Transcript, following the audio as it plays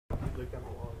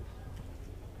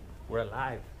We're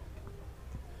alive.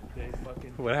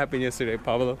 Fucking, What happened yesterday,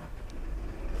 Pablo?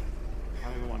 I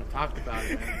don't even want to talk about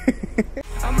it, man.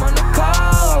 I'm on the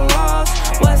call,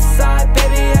 west side,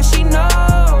 baby, yeah, she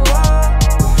know.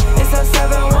 It's a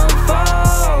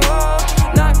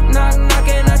 714, knock, knock,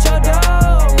 knocking at your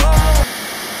door.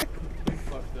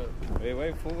 Fucked up.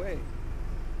 Wait, full way.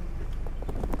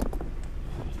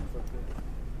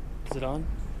 Is it on?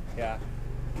 Yeah.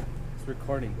 It's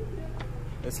recording.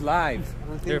 It's live.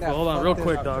 Here, hold on, real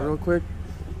quick, dog. Real quick.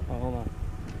 Oh, hold on.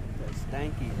 That's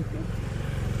stanky.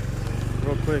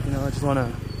 Real quick, you know, I just want to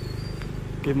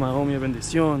give my homie a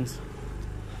bendiciones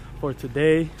for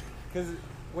today. Because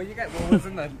what was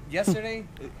in the yesterday,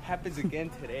 it happens again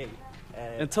today.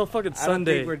 And Until fucking I don't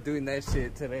Sunday. think we're doing that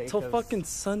shit today. Until fucking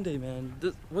Sunday, man.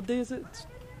 What day is it? It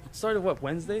started what,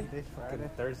 Wednesday? Fucking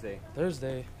Thursday.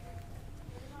 Thursday.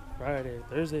 Friday.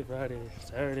 Thursday, Friday.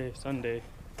 Saturday, Sunday.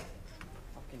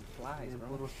 Fucking flies,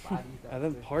 bro. And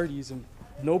then parties and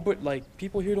but like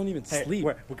people here don't even sleep.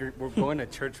 We're going to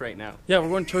church right now. Yeah, we're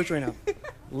going to church right now.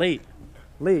 Late.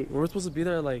 We're supposed to be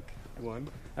there like 1.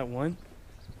 at 1.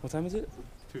 What time is it?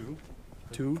 2.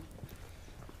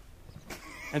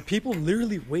 And people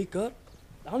literally wake up.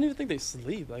 I don't even think they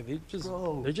sleep. Like they're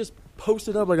just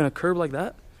posted up like on a curb like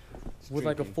that with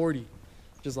like a 40,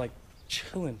 just like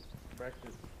chilling.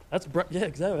 Breakfast. Yeah,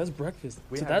 exactly. That's breakfast.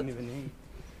 We so haven't even eaten.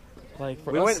 Like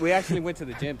for us, We actually went to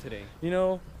the gym today. you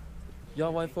know,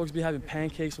 y'all white folks be having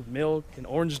pancakes with milk and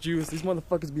orange juice. These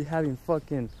motherfuckers be having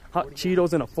fucking hot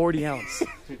Cheetos in a 40 ounce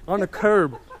on the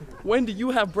curb. When do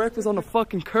you have breakfast on the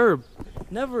fucking curb?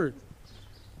 Never.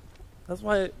 That's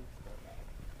why it's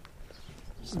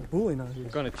just bullying out here. We're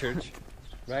going to church,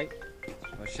 right?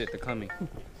 Oh shit, they're coming.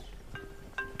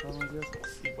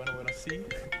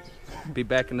 Be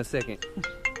back in a second.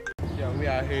 Yeah, we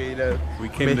out here, you know. We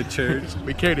came to church.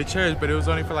 We came to church, but it was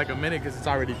only for like a minute because it's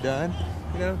already done,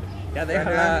 you know. Yeah, they Right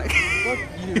have. Fuck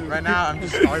you. Right now, I'm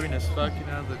just starving as fuck, you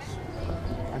know.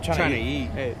 I'm Trying to eat.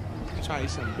 Hey, I'm trying to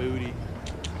eat some booty.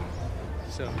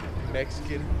 Some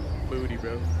Mexican booty,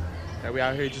 bro. Now we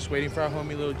out here just waiting for our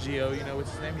homie little Gio. You know what's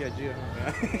his name? Yeah, Gio.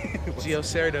 Gio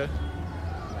Cerda.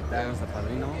 My dad was the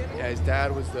padrino. Yeah, his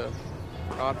dad was the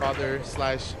godfather /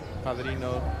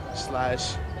 padrino /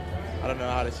 I don't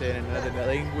know how to say it in another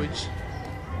language,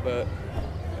 but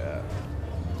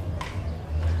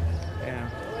yeah.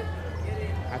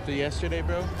 After yesterday,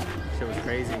 bro, Shit was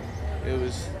crazy. it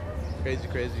was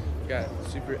crazy. Got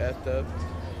super effed up,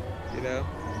 you know.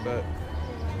 But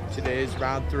today is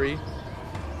round 3.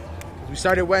 We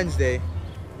started Wednesday,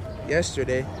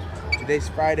 yesterday. Today's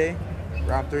Friday,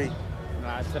 round 3.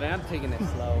 Nah, today I'm taking it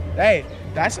slow. Hey,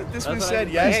 that's what this one said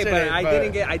yesterday. Hey, but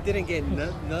I didn't get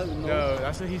no,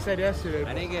 that's what he said yesterday.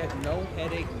 I didn't get no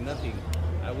headache, nothing.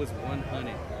 I was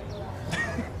 100.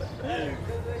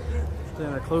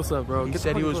 Staying a close up, bro. He Get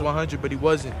said he the was fuck 100, but he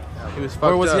wasn't. He was fucked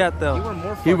Where was up. he at though? You were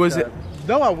more fucked He was. up.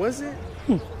 No, I wasn't.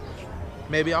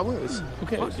 Maybe I was.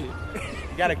 Okay. You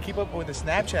gotta keep up with the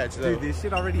Snapchats, though. Dude, this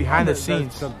shit already Behind the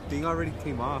scenes. The thing already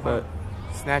came off. But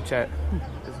Snapchat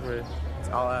is where it's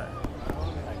all at.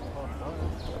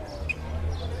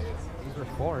 These were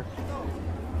 4.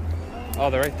 Oh,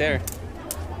 they're right there.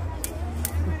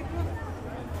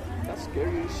 That's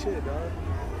scary as shit, dog.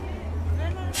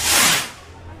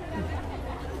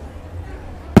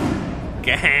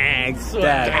 Gang.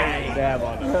 Dab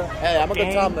on them. Hey, I'm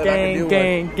gonna tell him that I can do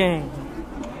gang.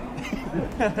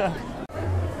 I'm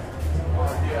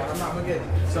not gonna get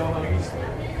so hungry.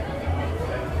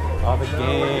 All the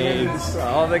gangs.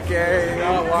 All the gangs.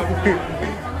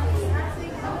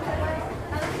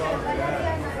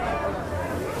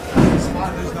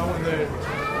 There's no one there.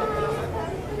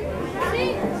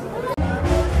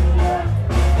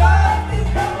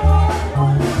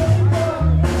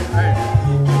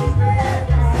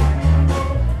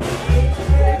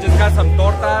 Just got some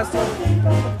tortas.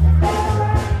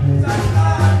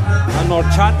 A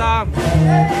horchata.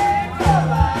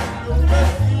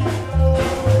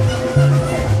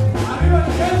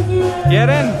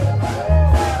 ¿Quieren?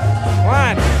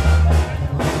 Juan.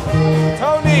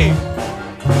 Tony.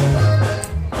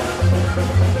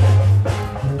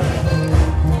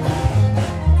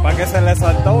 Para que se les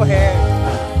antoje.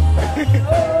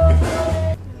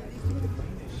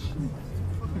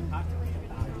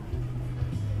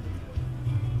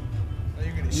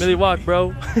 Millie Rock,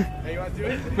 bro. Hey, you wanna do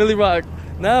it? Millie Rock.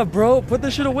 Nah, bro. Put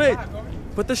this shit away.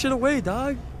 Put this shit away,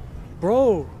 dog.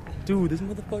 Bro. Dude, this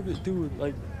motherfucker, dude,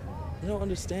 like, they don't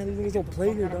understand. These niggas don't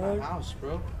play here, dog. House,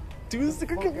 bro. Dude, this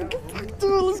nigga,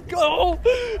 dude, let's go.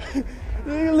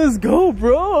 Nigga, let's go,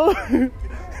 bro.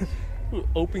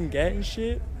 Open gate and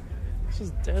shit. This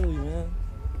is deadly, man.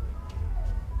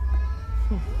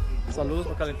 Saludos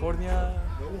for California.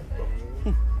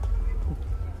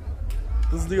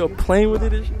 This nigga playing with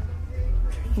it and shit.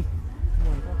 Come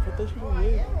on, put that shit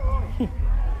away.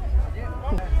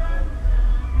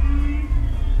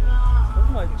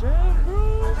 That's my jam,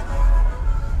 bro.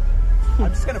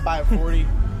 I'm just gonna buy a 40.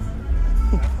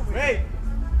 Ray!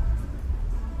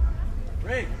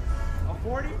 Ray! A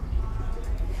 40?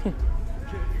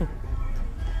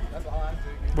 That's all I'm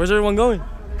thinking. Where's everyone going?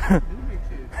 I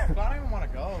don't even want to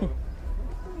go.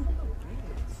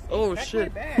 Oh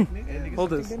shit. Hold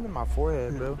this. Get in my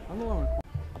forehead, bro.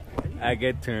 I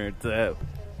get turned up.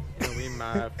 And we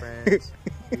my friends.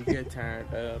 We get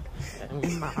turned up. And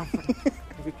we my friends.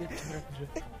 We get turned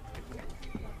up.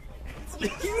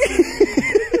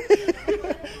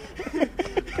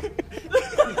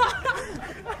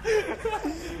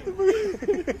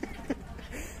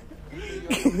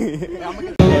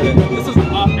 This is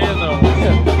off air though.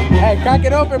 Hey, crack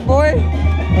it open, boy.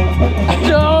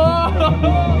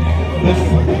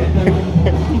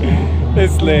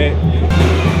 It's lit.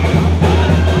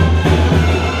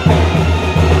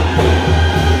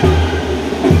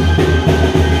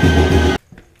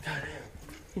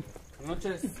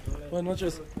 Buenas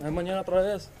noches. Mañana otra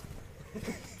vez.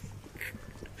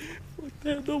 What the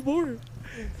hell, no more.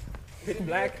 Pitch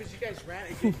black, because you guys ran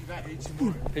it, you got 18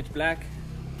 more. Pitch black.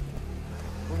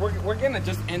 We're gonna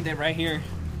just end it right here.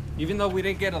 Even though we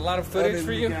didn't get a lot of footage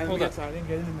for you. Hold up. I didn't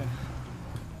get in there.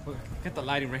 Get the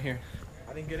lighting right here.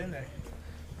 I didn't get in there.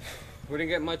 We didn't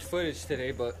get much footage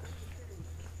today, but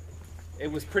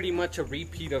it was pretty much a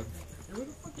repeat of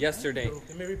yesterday.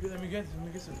 Let me repeat, let me get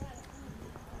some.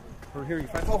 We're here.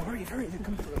 Oh, hurry,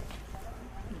 come through.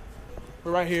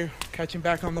 We're right here, catching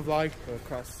back on the vlog. Go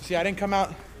across. See, I didn't come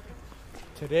out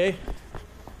today.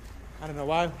 I don't know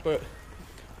why, but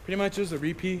pretty much it was a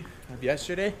repeat of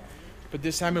yesterday. But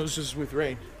this time it was just with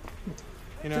rain.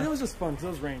 You know? Today was just fun because it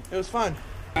was rain. It was fun.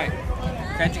 All right.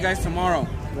 Catch you guys tomorrow.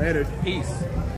 Later. Peace.